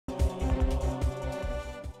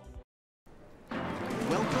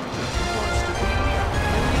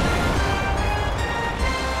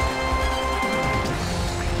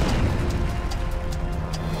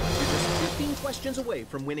questions away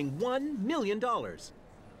from winning $1 million.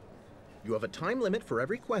 You have a time limit for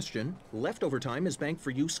every question. Leftover time is banked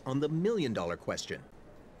for use on the $1 million question.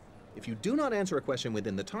 If you do not answer a question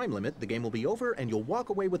within the time limit, the game will be over and you'll walk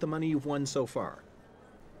away with the money you've won so far.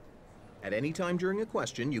 At any time during a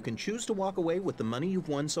question, you can choose to walk away with the money you've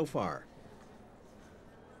won so far.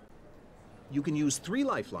 You can use 3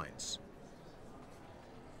 lifelines.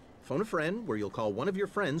 Phone a friend, where you'll call one of your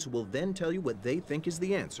friends who will then tell you what they think is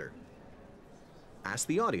the answer. Ask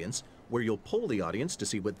the audience, where you'll poll the audience to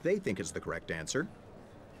see what they think is the correct answer.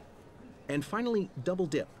 And finally, double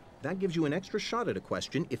dip. That gives you an extra shot at a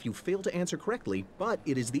question if you fail to answer correctly, but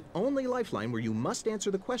it is the only lifeline where you must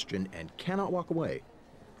answer the question and cannot walk away.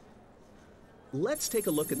 Let's take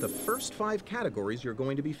a look at the first 5 categories you're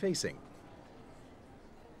going to be facing.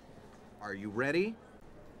 Are you ready?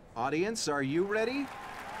 Audience, are you ready?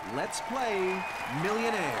 Let's play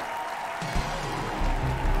Millionaire.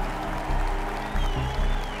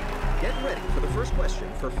 Get ready for the first question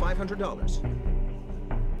for $500.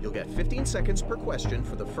 You'll get 15 seconds per question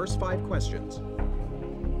for the first 5 questions.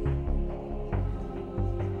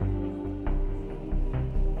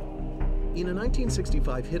 In a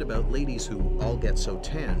 1965 hit about ladies who all get so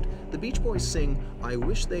tanned, the Beach Boys sing, "I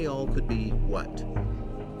wish they all could be" what?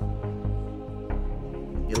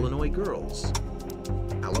 Illinois girls,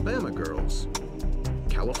 Alabama girls,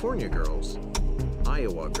 California girls,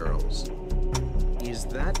 Iowa girls. Is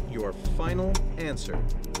that your final answer?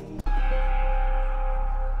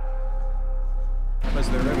 Was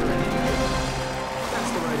there ever any?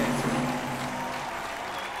 That's the right answer.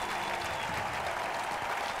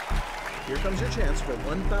 Here comes your chance for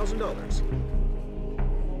 $1,000.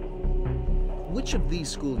 Which of these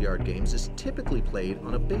schoolyard games is typically played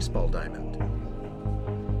on a baseball diamond?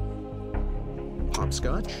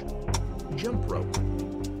 Hopscotch, jump rope,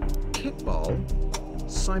 kickball,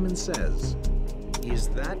 Simon Says. Is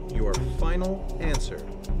that your final answer?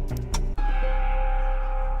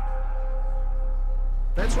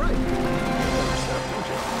 That's right. You got your stuff, don't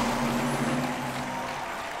you?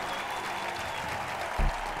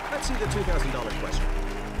 Let's see the $2,000 question.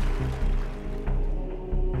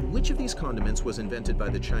 Which of these condiments was invented by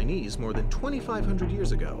the Chinese more than 2,500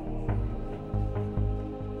 years ago?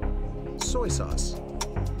 Soy sauce,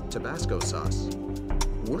 Tabasco sauce,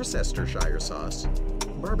 Worcestershire sauce,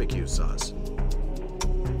 barbecue sauce.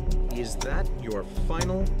 Is that your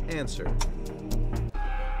final answer?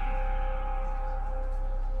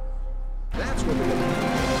 That's what we're looking for.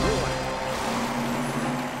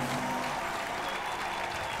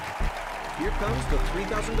 Here comes the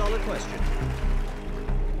 $3,000 question.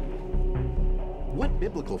 What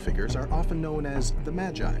biblical figures are often known as the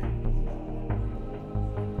Magi?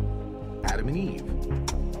 Adam and Eve,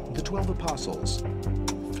 the 12 apostles,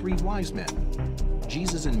 3 wise men,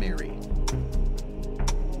 Jesus and Mary.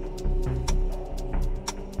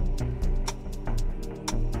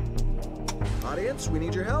 Audience, we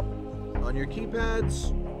need your help. On your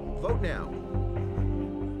keypads, vote now.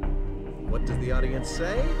 What does the audience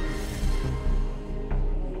say?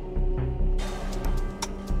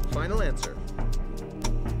 Final answer.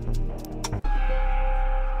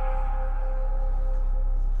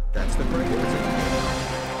 That's the correct answer.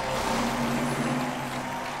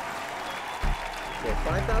 For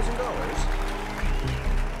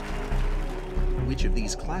 $5,000, which of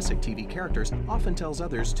these classic TV characters often tells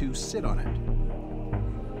others to sit on it?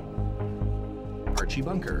 Archie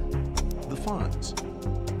Bunker, the Fonz,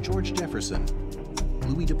 George Jefferson,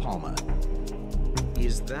 Louis De Palma.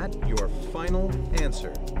 Is that your final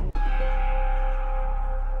answer?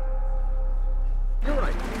 You're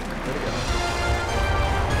right. Let it go.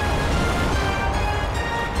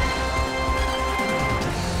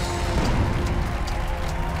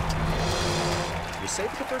 You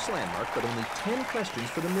saved the first landmark, but only 10 questions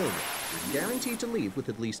for the million. You're guaranteed to leave with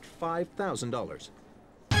at least $5,000.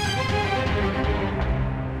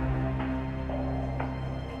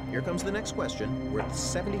 Here comes the next question, worth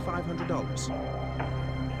 $7,500.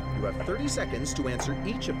 You have 30 seconds to answer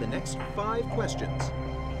each of the next 5 questions.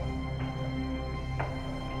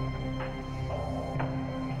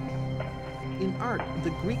 In art,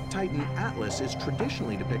 the Greek titan Atlas is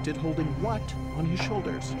traditionally depicted holding what on his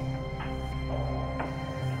shoulders?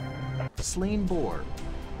 Slain boar,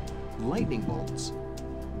 lightning bolts,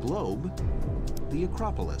 globe, the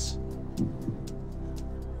Acropolis.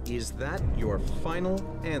 Is that your final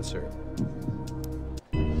answer?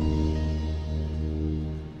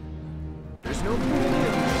 There's no point in it.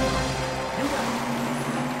 You got it.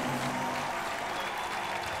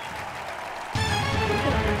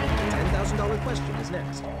 $10,000 question is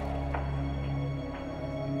next.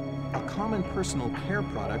 A common personal care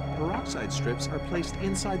product, peroxide strips are placed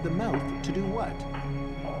inside the mouth to do what?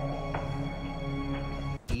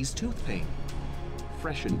 Ease tooth pain,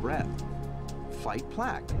 freshen breath, fight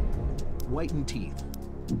plaque, whiten teeth.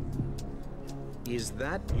 Is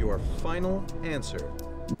that your final answer?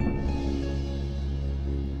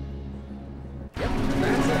 Yep,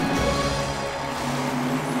 that's it.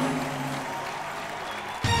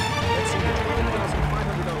 Let's see the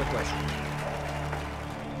 $20,500 question.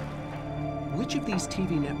 Which of these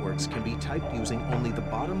TV networks can be typed using only the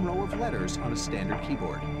bottom row of letters on a standard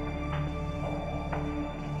keyboard?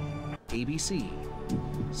 ABC,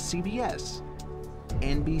 CBS,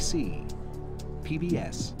 NBC,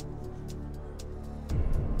 PBS.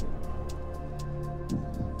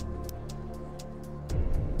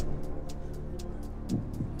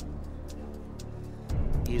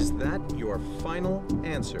 Is that your final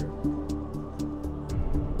answer?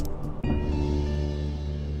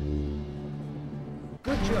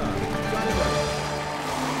 Good job. You got it right.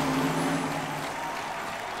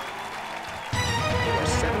 You are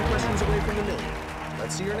 7 questions away from the million.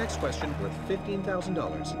 Let's see your next question worth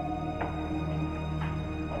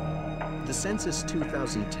 $15,000. The Census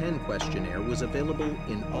 2010 questionnaire was available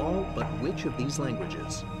in all but which of these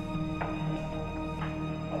languages?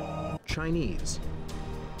 Chinese,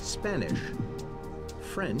 Spanish,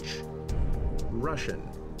 French, Russian.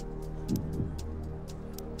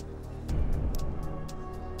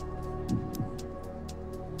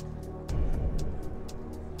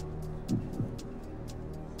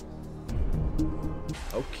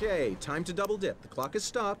 Okay, time to double dip. The clock is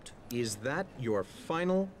stopped. Is that your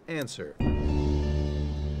final answer?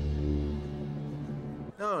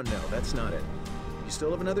 Oh no, that's not it. You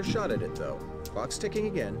still have another shot at it though. Clock's ticking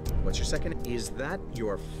again. What's your second? Is that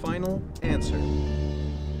your final answer?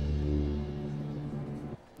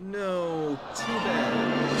 No, too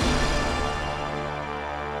bad.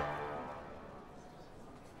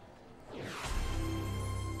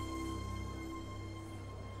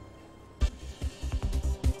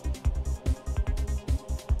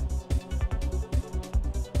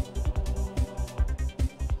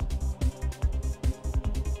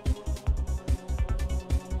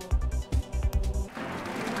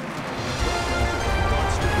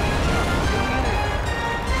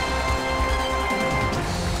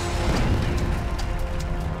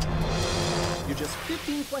 Just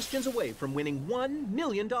 15 questions away from winning $1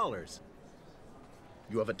 million.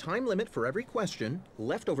 You have a time limit for every question.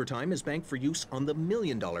 Leftover time is banked for use on the $1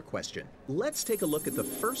 million question. Let's take a look at the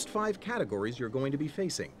first 5 categories you're going to be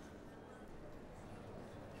facing.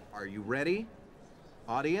 Are you ready?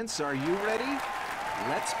 Audience, are you ready?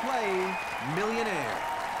 Let's play Millionaire.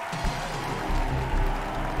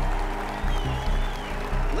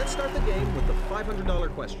 Let's start the game with the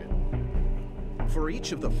 $500 question. For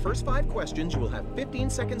each of the first 5 questions, you will have 15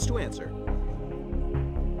 seconds to answer.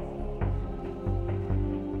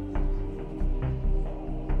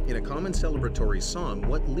 In a common celebratory song,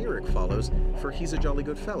 what lyric follows for "He's a Jolly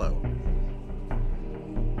Good Fellow"?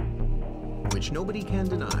 Which nobody can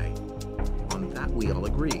deny. On that we all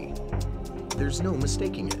agree. There's no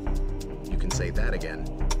mistaking it. You can say that again.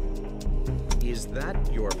 Is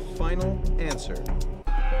that your final answer?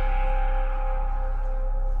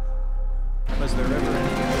 Was there ever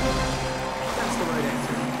any doubt? That's the right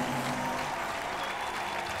answer.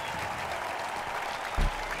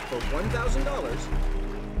 For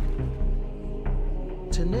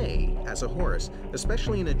 $1,000, to neigh as a horse,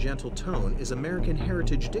 especially in a gentle tone, is American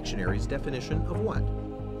Heritage Dictionary's definition of what?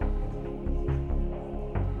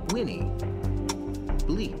 Whinny,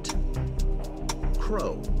 bleat,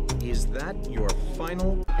 crow. Is that your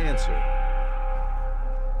final answer?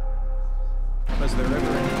 Was there ever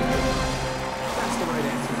any doubt? That's the right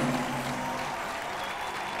answer.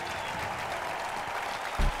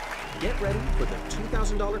 Get ready for the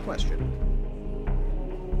 $2,000 question.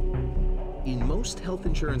 In most health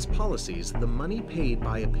insurance policies, the money paid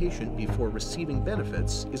by a patient before receiving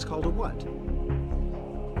benefits is called a what?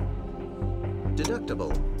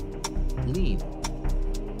 Deductible, lien,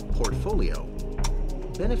 portfolio,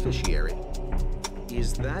 beneficiary.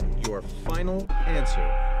 Is that your final answer?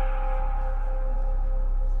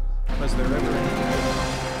 Was there ever any doubt?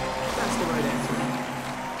 That's the right answer.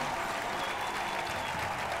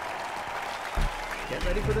 Get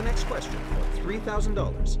ready for the next question for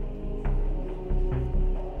 $3,000.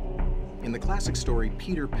 In the classic story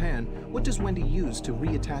Peter Pan, what does Wendy use to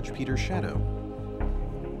reattach Peter's shadow?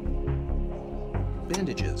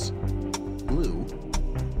 Bandages, glue,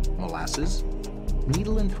 molasses,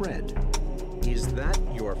 needle and thread. Is that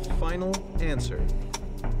your final answer?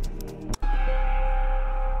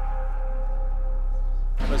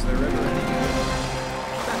 Was there ever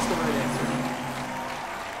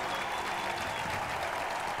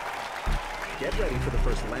Get ready for the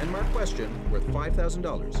first landmark question worth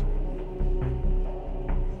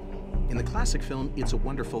 $5,000. In the classic film It's a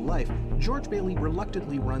Wonderful Life, George Bailey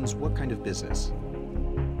reluctantly runs what kind of business?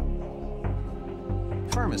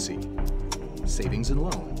 Pharmacy, savings and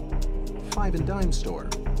loan, five and dime store,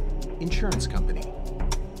 insurance company.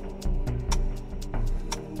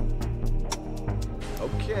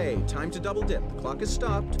 Okay, time to double dip. The clock is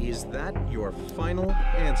stopped. Is that your final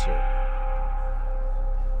answer?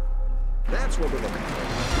 That's what we're looking for.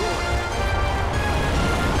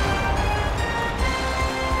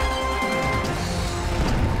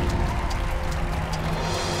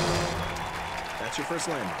 That's your first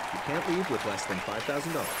landmark. You can't leave with less than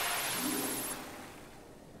 $5,000.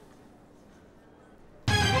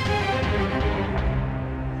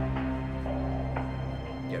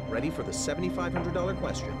 Get ready for the $7,500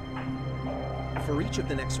 question. For each of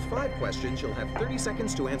the next 5 questions, you'll have 30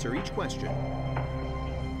 seconds to answer each question.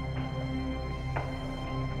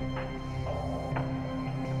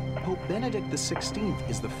 Pope Benedict XVI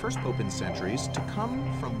is the first pope in centuries to come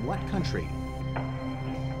from what country?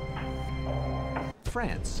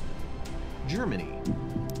 France, Germany,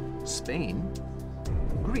 Spain,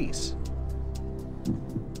 Greece.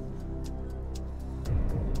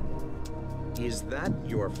 Is that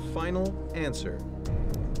your final answer?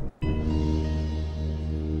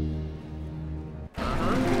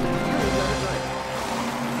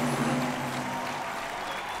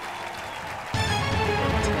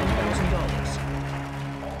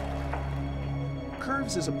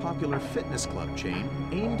 Curves is a popular fitness club chain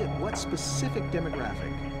aimed at what specific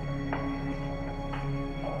demographic?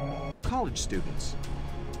 College students,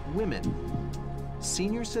 women,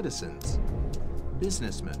 senior citizens,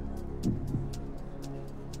 businessmen.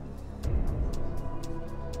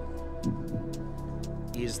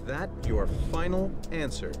 Is that your final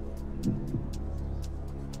answer?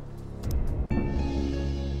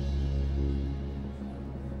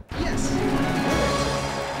 Yes!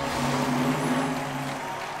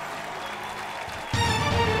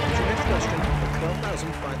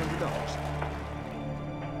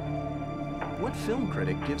 $12,500. What film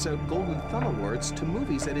critic gives out Golden Thumb Awards to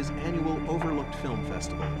movies at his annual Overlooked Film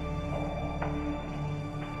Festival?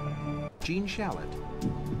 Gene Shalit,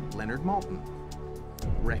 Leonard Maltin,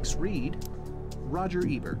 Rex Reed, Roger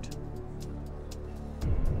Ebert.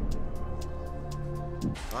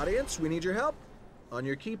 Audience, we need your help. On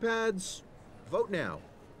your keypads, vote now.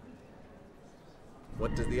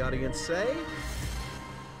 What does the audience say?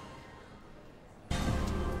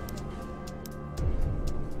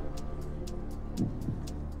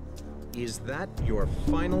 Is that your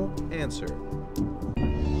final answer?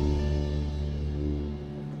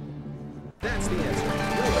 That's the answer.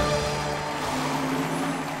 Well done.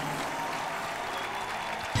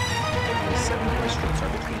 The 7 questions are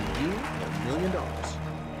between you and $1 million.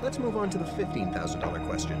 Let's move on to the $15,000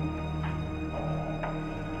 question.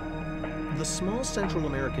 The small Central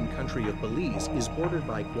American country of Belize is bordered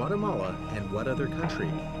by Guatemala and what other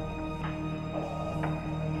country?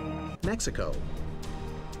 Mexico,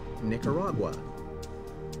 Nicaragua,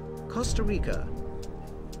 Costa Rica,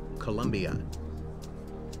 Colombia.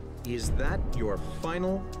 Is that your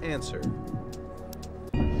final answer?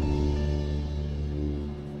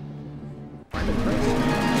 That's correct.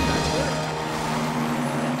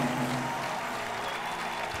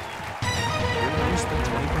 Here comes the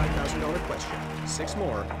 $25,000 question. 6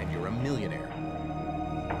 more and you're a millionaire.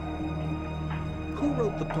 Who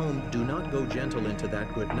wrote the poem "Do Not Go Gentle Into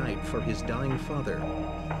That Good Night" for his dying father?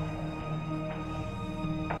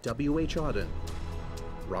 W.H. Auden,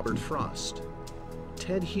 Robert Frost,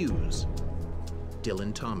 Ted Hughes,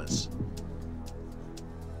 Dylan Thomas.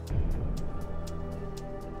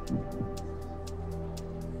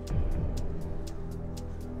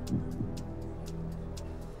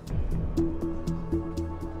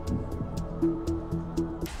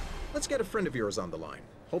 Let's get a friend of yours on the line.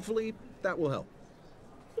 Hopefully, that will help.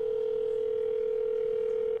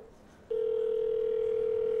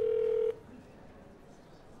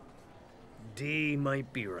 D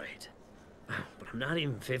might be right, but I'm not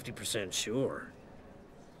even 50% sure.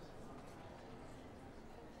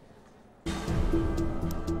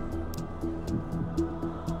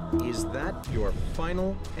 Is that your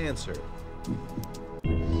final answer?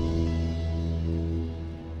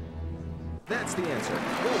 That's the answer.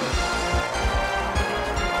 Well done.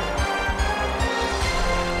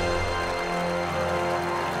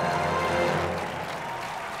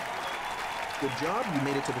 Good job, you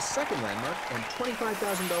made it to the second landmark and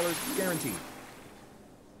 $25,000 guaranteed.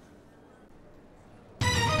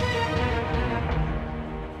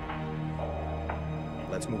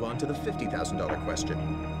 Let's move on to the $50,000 question.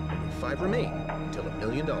 Only 5 remain until $1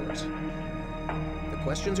 million. The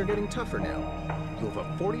questions are getting tougher now. You have a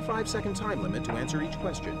 45-second time limit to answer each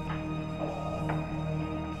question.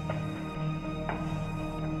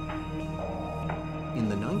 In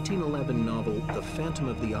the 1911 novel, The Phantom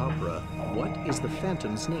of the Opera, what is the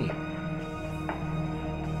Phantom's name?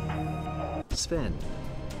 Sven,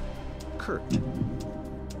 Kurt,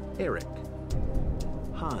 Eric,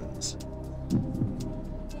 Hans.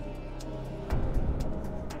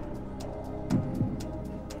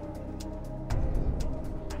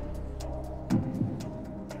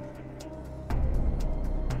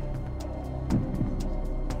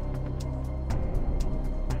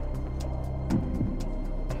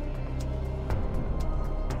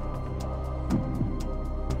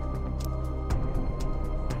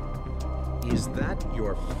 Is that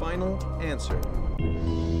your final answer?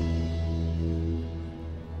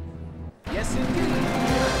 Yes, indeed.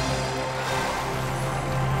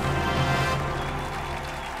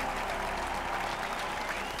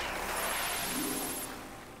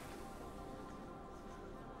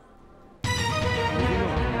 Moving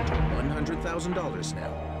on to $100,000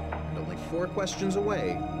 now, and only 4 questions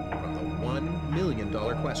away from the $1 million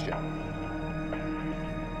question.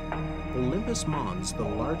 Olympus Mons, the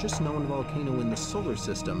largest known volcano in the solar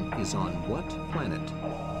system, is on what planet?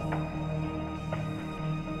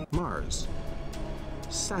 Mars,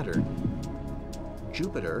 Saturn,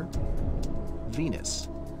 Jupiter, Venus.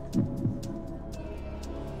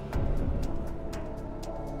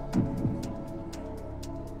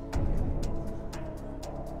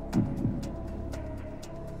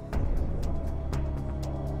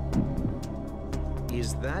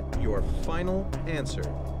 Is that your final answer?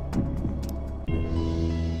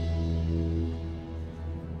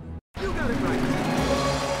 You got it right.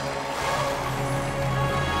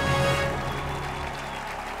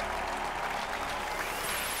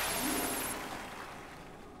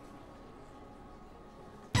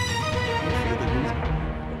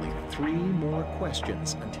 Only 3 more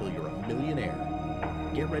questions until you're a millionaire.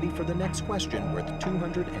 Get ready for the next question worth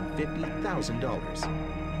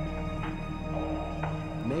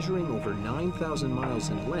 $250,000. Measuring over 9,000 miles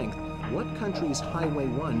in length, what country's Highway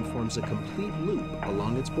 1 forms a complete loop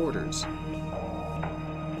along its borders?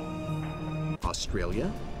 Australia,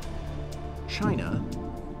 China,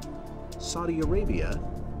 Saudi Arabia,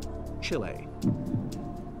 Chile.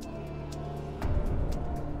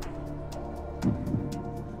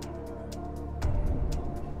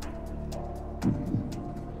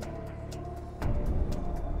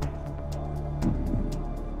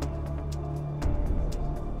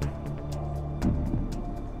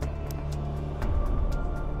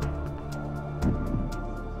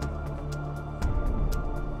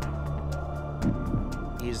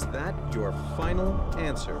 Is that your final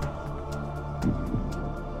answer?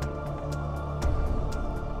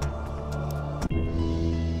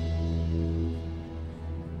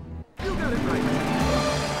 You got it right.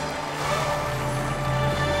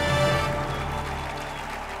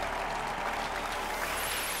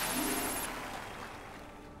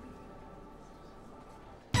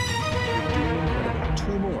 You're doing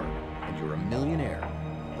 2 more, and you're a millionaire.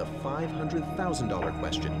 The $500,000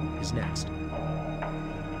 question is next.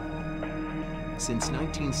 Since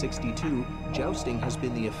 1962, jousting has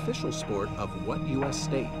been the official sport of what U.S.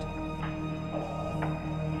 state?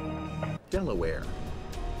 Delaware,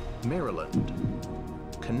 Maryland,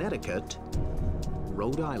 Connecticut,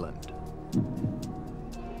 Rhode Island.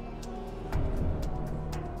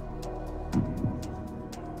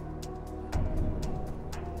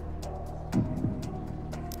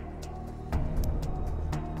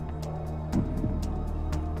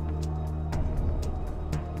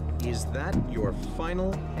 Is that your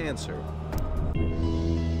final answer?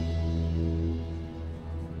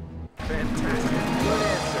 Fantastic. Good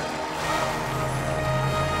answer.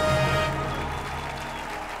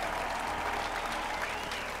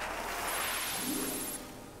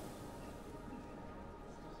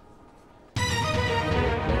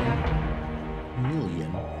 $1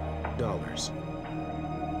 million.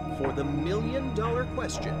 For the $1 million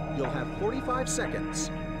question, you'll have 45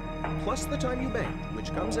 seconds. Plus the time you banked,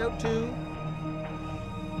 which comes out to,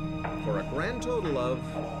 for a grand total of,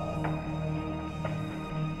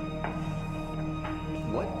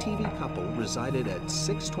 what TV couple resided at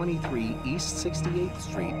 623 East 68th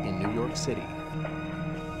Street in New York City?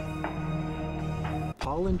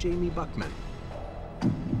 Paul and Jamie Buckman,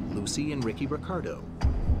 Lucy and Ricky Ricardo,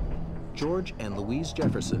 George and Louise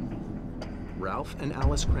Jefferson, Ralph and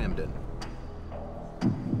Alice Cramden.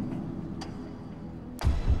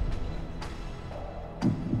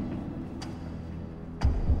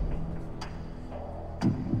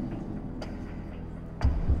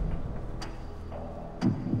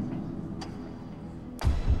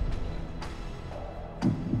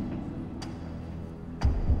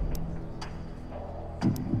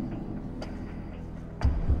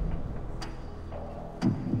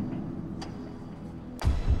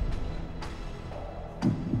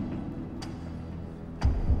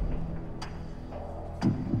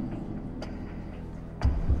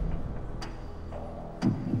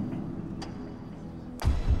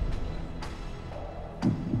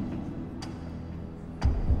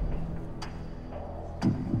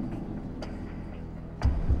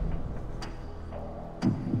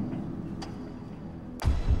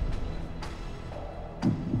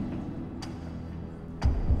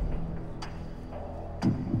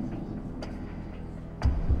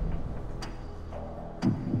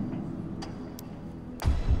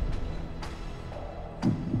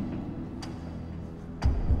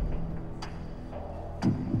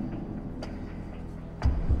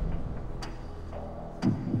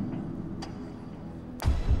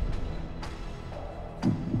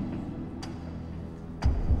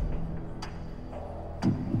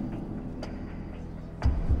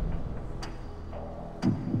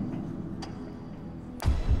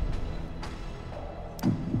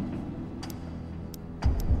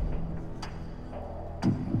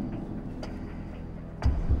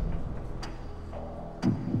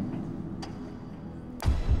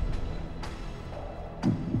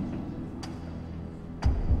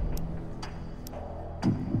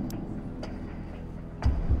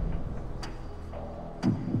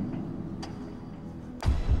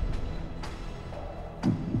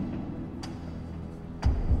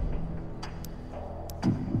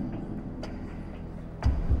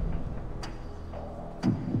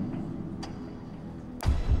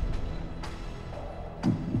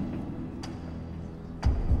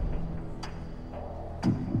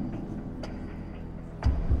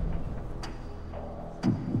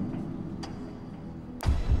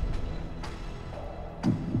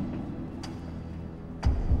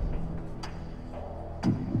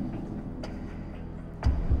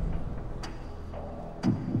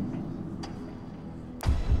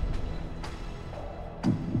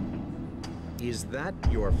 Is that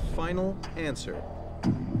your final answer?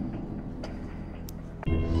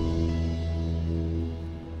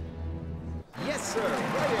 Yes, sir.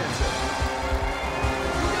 Right answer.